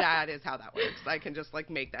 because that is how that works. I can just like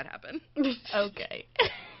make that happen. Okay.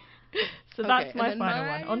 So that's my final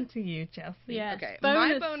one. On to you, Chelsea. Yeah. Okay.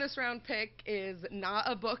 My bonus round pick is not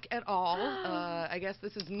a book at all. I guess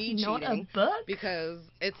this is me cheating. Not a book? Because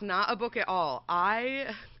it's not a book at all.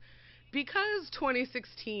 Because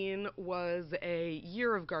 2016 was a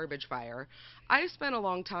year of garbage fire, I spent a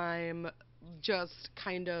long time just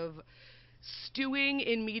kind of stewing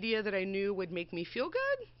in media that I knew would make me feel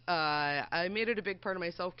good. I made it a big part of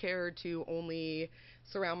my self-care to only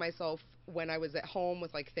surround myself when I was at home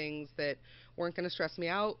with like things that weren't going to stress me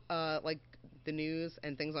out, like the news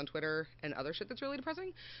and things on Twitter and other shit that's really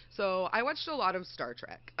depressing. So I watched a lot of Star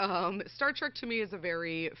Trek. Star Trek to me is a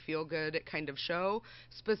very feel-good kind of show.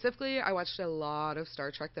 Specifically, I watched a lot of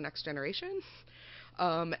Star Trek The Next Generation.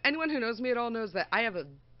 Anyone who knows me at all knows that I have a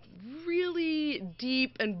really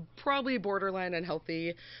deep and probably borderline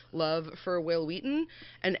unhealthy love for Will Wheaton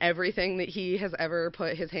and everything that he has ever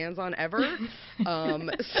put his hands on ever. Nodding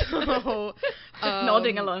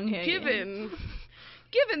along here.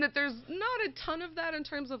 Given that there's not a ton of that in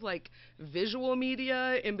terms of like visual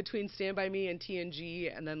media in between Stand By Me and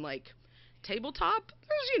TNG, and then like tabletop,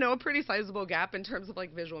 there's, you know, a pretty sizable gap in terms of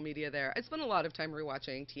like visual media there. I spent a lot of time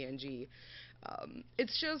rewatching TNG.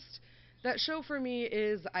 It's just, that show for me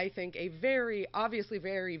is, I think, a very, obviously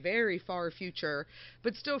very, very far future,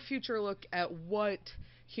 but still future look at what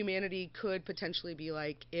humanity could potentially be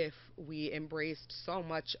like if we embraced so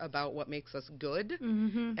much about what makes us good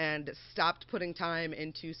and stopped putting time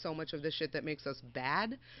into so much of the shit that makes us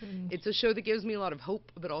bad. It's a show that gives me a lot of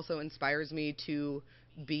hope, but also inspires me to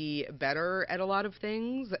be better at a lot of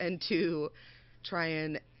things and to try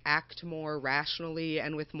and act more rationally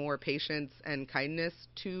and with more patience and kindness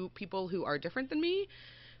to people who are different than me,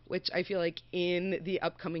 which I feel like in the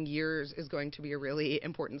upcoming years is going to be a really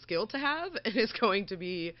important skill to have and is going to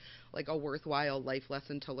be like a worthwhile life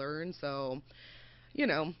lesson to learn. So, you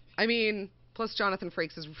know, I mean, plus Jonathan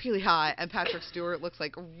Frakes is really hot and Patrick Stewart looks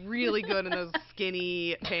like really good in those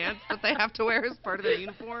skinny pants that they have to wear as part of their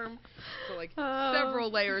uniform. So like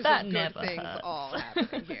several layers of good things all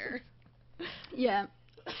happening here. Yeah.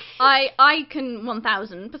 I can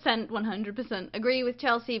 1,000% agree with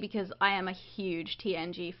Chelsea, because I am a huge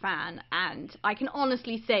TNG fan, and I can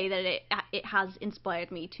honestly say that it has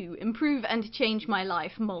inspired me to improve and change my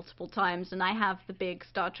life multiple times, and I have the big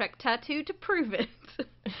Star Trek tattoo to prove it.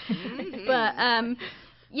 But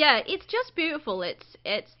yeah, it's just beautiful.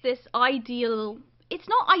 It's this ideal. It's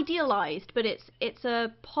not idealized, but it's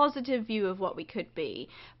a positive view of what we could be,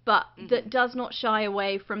 but that does not shy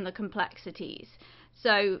away from the complexities.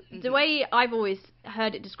 So the way I've always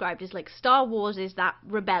heard it described is like Star Wars is that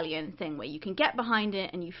rebellion thing where you can get behind it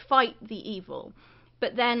and you fight the evil.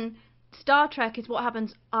 But then Star Trek is what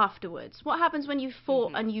happens afterwards. What happens when you've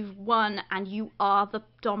fought and you've won and you are the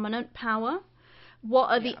dominant power? What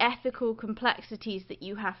are the ethical complexities that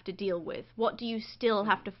you have to deal with? What do you still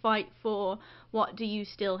have to fight for? What do you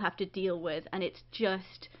still have to deal with? And it's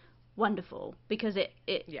just wonderful because it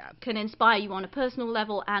can inspire you on a personal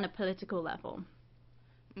level and a political level.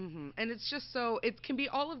 And it's just so, it can be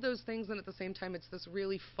all of those things, and at the same time it's this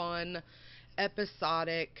really fun,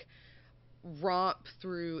 episodic romp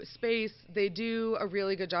through space. They do a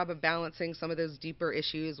really good job of balancing some of those deeper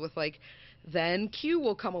issues with, like, then Q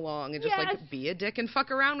will come along and just like be a dick and fuck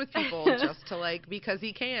around with people just to like because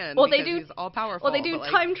he can. Or because he's all powerful. Or they do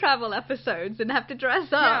time travel episodes and have to dress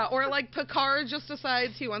up. Yeah, or like Picard just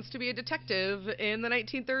decides he wants to be a detective in the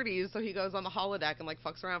 1930s, so he goes on the holodeck and like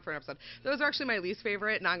fucks around for an episode. Those are actually my least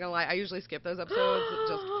favorite. Not gonna lie, I usually skip those episodes.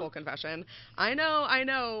 Just full confession. I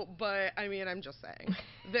know, but I mean, I'm just saying,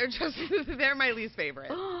 they're my least favorite.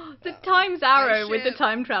 The Time's Arrow with the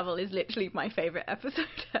time travel is literally my favorite episode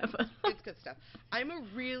ever. It's good stuff. I'm a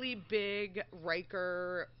really big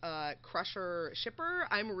Riker Crusher shipper.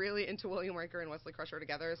 I'm really into William Riker and Wesley Crusher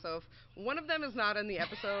together. So if one of them is not in the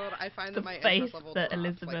episode, I find that my interest level that drops,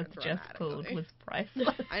 Elizabeth like, just pulled was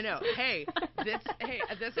priceless. I know. Hey,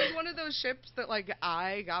 this is one of those ships that like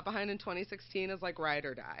I got behind in 2016 as like ride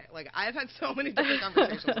or die. Like I've had so many different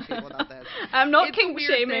conversations with people about this. I'm not kink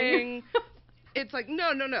shaming. It's like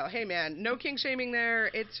no. Hey man, no kink shaming there.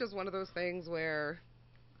 It's just one of those things where,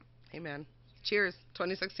 hey man, cheers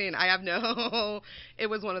 2016. It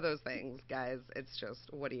was one of those things, guys. It's just,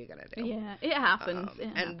 what are you gonna do? Yeah, it happens.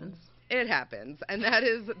 It happens, and that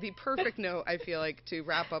is the perfect note, I feel like, to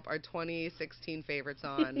wrap up our 2016 favorites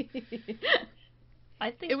on.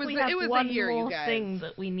 I think we have one more thing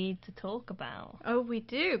that we need to talk about. Oh, we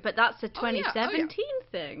do, but that's a 2017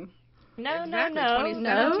 thing. No. What?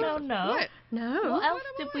 No. What else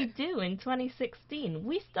did we do in 2016?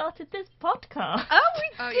 We started this podcast. Oh,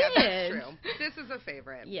 we did. Yeah, that's true. This is a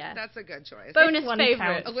favorite. Yeah. That's a good choice. Bonus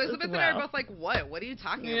favorite. Elizabeth and I are both like, what? What are you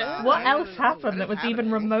talking about? What else happened that was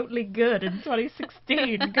even remotely good in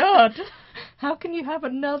 2016? God, how can you have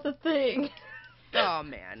another thing? Oh,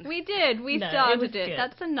 man. We did. We started it.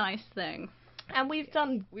 That's a nice thing. And we've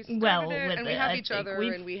done well with it. And we have each other,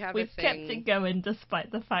 and we have a thing. We've kept it going despite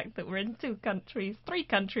the fact that we're in 3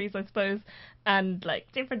 countries, I suppose, and like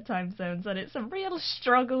different time zones, and it's a real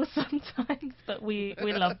struggle sometimes, but we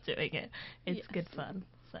love doing it. It's good fun.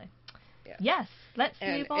 So, yes, let's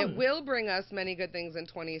move on. It will bring us many good things in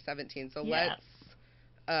 2017. So let's,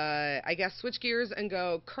 I guess, switch gears and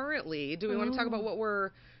go currently. Do we want to talk about what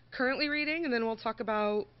we're currently reading, and then we'll talk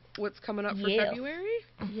about what's coming up for February?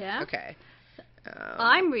 Yeah. Okay.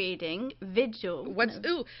 I'm reading Vigil.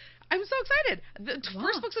 Ooh, I'm so excited. The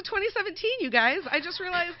first book's of 2017, you guys. I just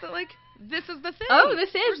realized that, like, this is the thing. Oh, this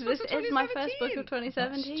is my first book of 2017.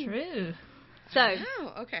 That's true. So,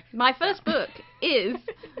 okay. My first book is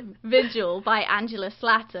Vigil by Angela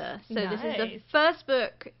Slatter. So this is the first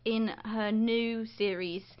book in her new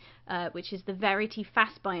series, which is the Verity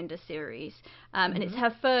Fassbinder series. And it's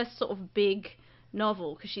her first sort of big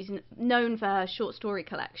novel, because she's known for her short story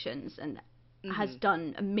collections and has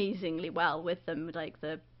done amazingly well with them, like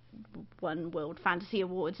the won World Fantasy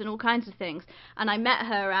Awards and all kinds of things. And I met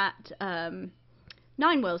her at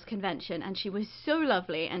Nine Worlds Convention, and she was so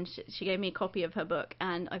lovely, and she gave me a copy of her book,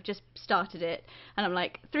 and I've just started it, and I'm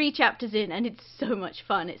like 3 chapters in, and it's so much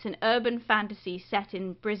fun. It's an urban fantasy set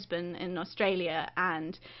in Brisbane in Australia,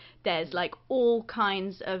 and there's like all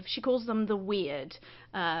kinds of, she calls them the weird,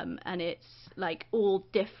 and it's like all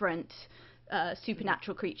different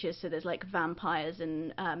supernatural creatures. So there's like vampires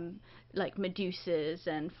and like Medusas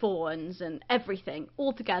and fauns and everything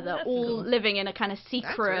all together, living in a kind of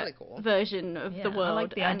secret version of the world. I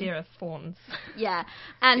like the idea of fauns. Yeah,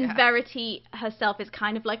 and Verity herself is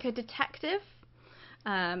kind of like a detective.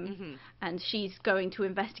 And she's going to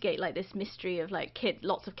investigate like this mystery of like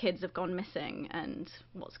lots of kids have gone missing and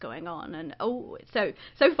what's going on, and so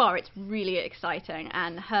far it's really exciting,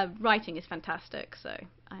 and her writing is fantastic, so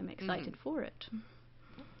I'm excited for it.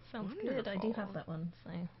 Sounds good. I do have that one,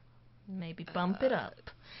 so maybe bump it up.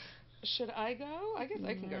 Should I go? I guess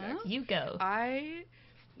I can go next. You go.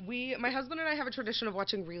 My husband and I have a tradition of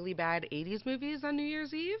watching really bad 80s movies on New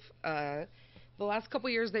Year's Eve. The last couple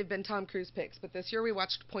years they've been Tom Cruise picks, but this year we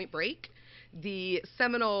watched Point Break, the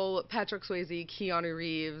seminal Patrick Swayze, Keanu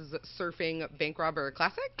Reeves surfing bank robber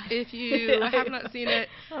classic. If you have not seen it,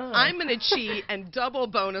 I'm going to cheat and double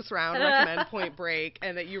bonus round recommend Point Break,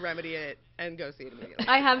 and that you remedy it and go see it immediately.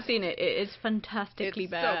 I have seen it. It is fantastically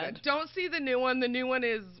bad. So good. Don't see the new one. The new one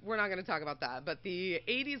is, we're not going to talk about that, but the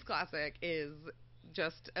 80s classic is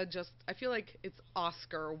I feel like it's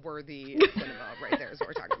Oscar-worthy cinema right there is what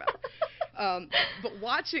we're talking about. But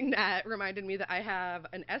watching that reminded me that I have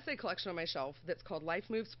an essay collection on my shelf that's called Life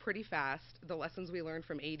Moves Pretty Fast, The Lessons We Learned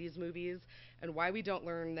from 80s Movies and Why We Don't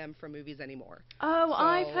Learn Them from Movies Anymore. Oh, So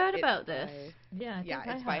I've heard it's about this. Yeah, I think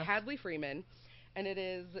I it's by have. Hadley Freeman. And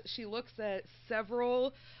she looks at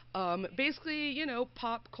several, basically,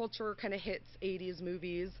 pop culture kind of hits, 80s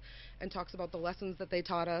movies, and talks about the lessons that they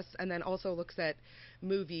taught us, and then also looks at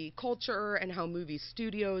movie culture and how movie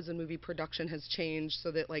studios and movie production has changed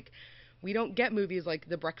so that, like, we don't get movies like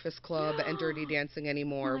The Breakfast Club and Dirty Dancing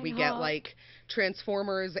anymore. My We get, heart. like,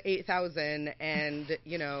 Transformers 8000 and,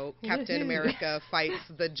 Captain America fights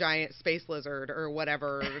the giant space lizard or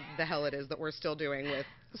whatever the hell it is that we're still doing with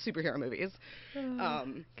superhero movies.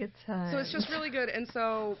 Good time. So it's just really good. And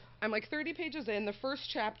so I'm like 30 pages in. The first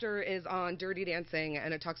chapter is on Dirty Dancing,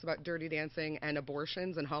 and it talks about dirty dancing and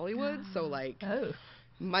abortions in Hollywood. So, like, Oh.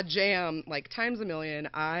 my jam, like, times a million.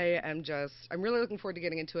 I'm really looking forward to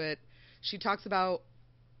getting into it. She talks about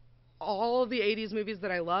all the 80s movies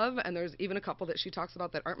that I love, and there's even a couple that she talks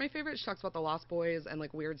about that aren't my favorite. She talks about The Lost Boys and,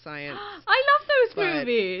 like, Weird Science. I love those But-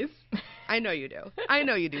 movies. I know you do. I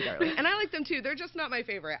know you do, darling. And I like them, too. They're just not my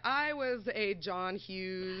favorite. I was a John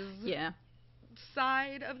Hughes Yeah.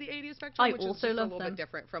 side of the 80s spectrum, I which also is just love a little them. bit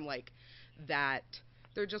different from, like, that.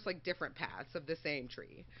 They're just, like, different paths of the same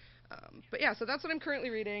tree. But yeah, so that's what I'm currently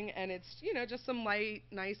reading, and it's, just some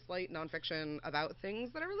nice light nonfiction about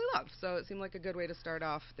things that I really love. So it seemed like a good way to start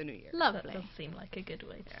off the new year. That Lovely. does seem like a good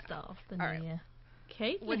way to start off the All new right. year.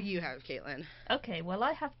 Okay. What do you have, Caitlin? Okay, well,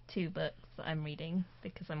 I have 2 books that I'm reading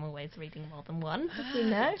because I'm always reading more than one, as we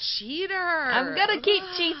know. Cheater! I'm gonna keep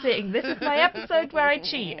cheating. This is my episode where I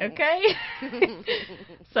cheat, okay?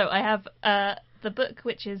 So I have the book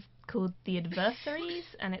which is called The Adversaries,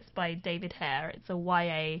 and it's by David Hare. It's a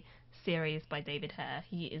YA series by David Hare.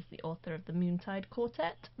 He is the author of the Moontide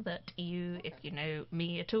Quartet that you, if you know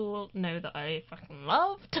me at all, know that I fucking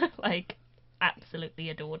loved. Like, absolutely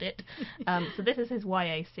adored it. So this is his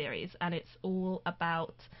YA series, and it's all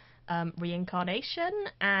about reincarnation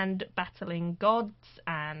and battling gods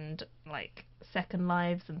and, like, second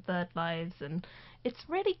lives and third lives, and it's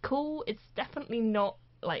really cool. It's definitely not,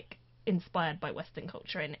 like, inspired by Western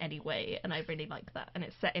culture in any way, and I really like that. And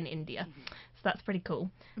it's set in India, so that's pretty cool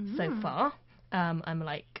so far. I'm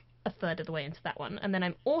like a third of the way into that one, and then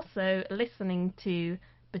I'm also listening to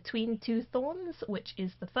Between Two Thorns, which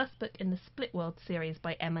is the first book in the Split World series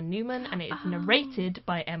by Emma Newman, and it is narrated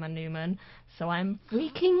by Emma Newman, so I'm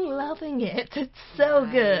freaking loving it. It's so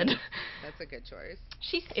good. That's a good choice.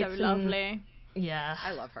 She's so It's, lovely. Yeah.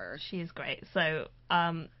 I love her. She is great. So,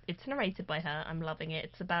 it's narrated by her. I'm loving it.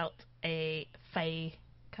 It's about a Fae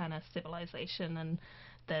kind of civilization, and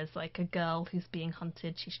there's like a girl who's being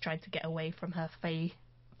hunted. She's tried to get away from her Fae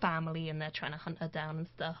family, and they're trying to hunt her down and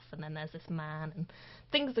stuff. And then there's this man, and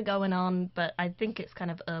things are going on. But I think it's kind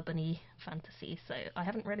of urban-y fantasy. So I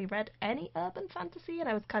haven't really read any urban fantasy, and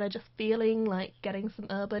I was kind of just feeling like getting some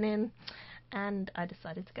urban in. And I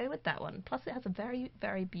decided to go with that one. Plus, it has a very,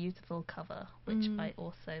 very beautiful cover, which I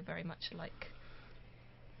also very much like.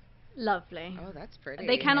 Lovely. Oh, that's pretty.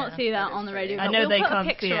 They cannot Yeah. see that That on is the pretty. radio. I but know we'll they put a can't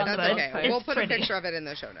picture see it, on That's but okay. it's We'll put pretty. a picture of it in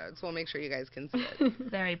the show notes. We'll make sure you guys can see it.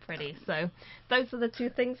 Very pretty. So, those are the 2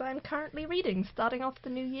 things I'm currently reading, starting off the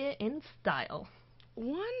new year in style.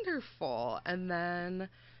 Wonderful. And then,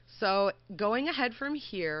 so going ahead from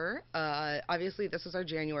here, obviously this is our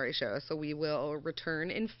January show, so we will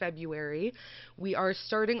return in February. We are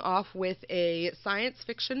starting off with a science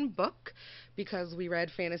fiction book because we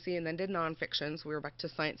read fantasy and then did nonfiction, so we were back to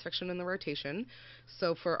science fiction in the rotation.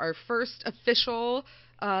 So for our first official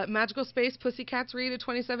Magical Space Pussycats read of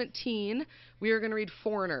 2017, we are going to read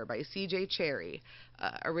Foreigner by C.J. Cherry,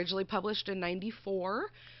 originally published in '94.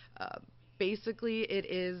 Basically, it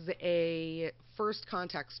is a first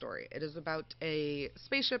contact story. It is about a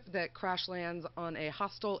spaceship that crash lands on a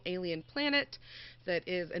hostile alien planet that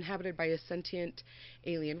is inhabited by a sentient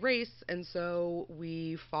alien race, and so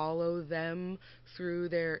we follow them through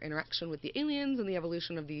their interaction with the aliens and the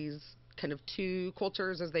evolution of these kind of 2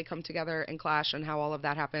 cultures as they come together and clash and how all of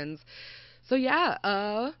that happens. So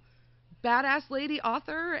yeah, badass lady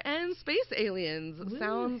author and space aliens. Woo.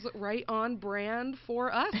 Sounds right on brand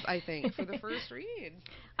for us, I think, for the first read.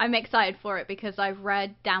 I'm excited for it because I've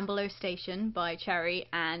read Down Below Station by Cherry,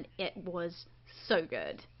 and it was so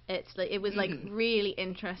good. It was like really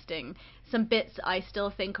interesting. Some bits I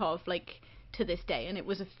still think of like to this day, and it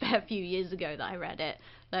was a fair few years ago that I read it.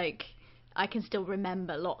 Like, I can still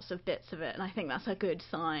remember lots of bits of it, and I think that's a good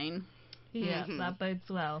sign. Yeah, that bodes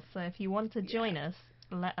well. So if you want to join us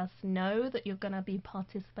let us know that you're going to be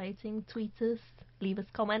participating. Tweet us, leave us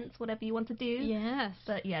comments, whatever you want to do. Yes.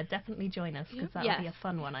 But yeah, definitely join us because that'll be a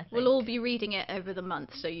fun one, I think. We'll all be reading it over the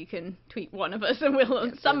month, so you can tweet one of us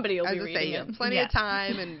and somebody will be reading it. Plenty of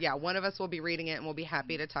time, and one of us will be reading it, and we'll be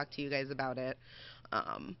happy to talk to you guys about it.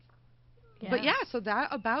 But so that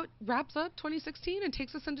about wraps up 2016 and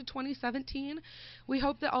takes us into 2017. We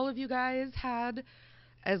hope that all of you guys had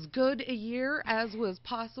as good a year as was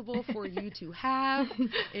possible for you to have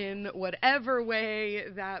in whatever way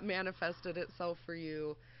that manifested itself for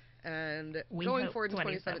you. And going forward in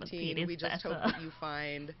 2017, we just hope that you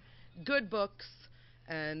find good books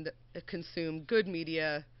and consume good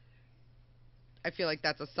media. I feel like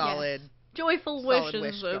that's a solid... Joyful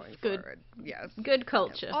wishes of good, good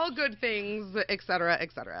culture. Yes. All good things, etc.,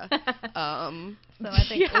 etc. So I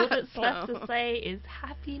think all that's left to say is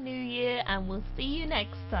Happy New Year, and we'll see you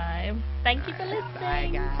next time. Thank you for listening. Bye,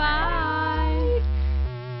 guys. Bye.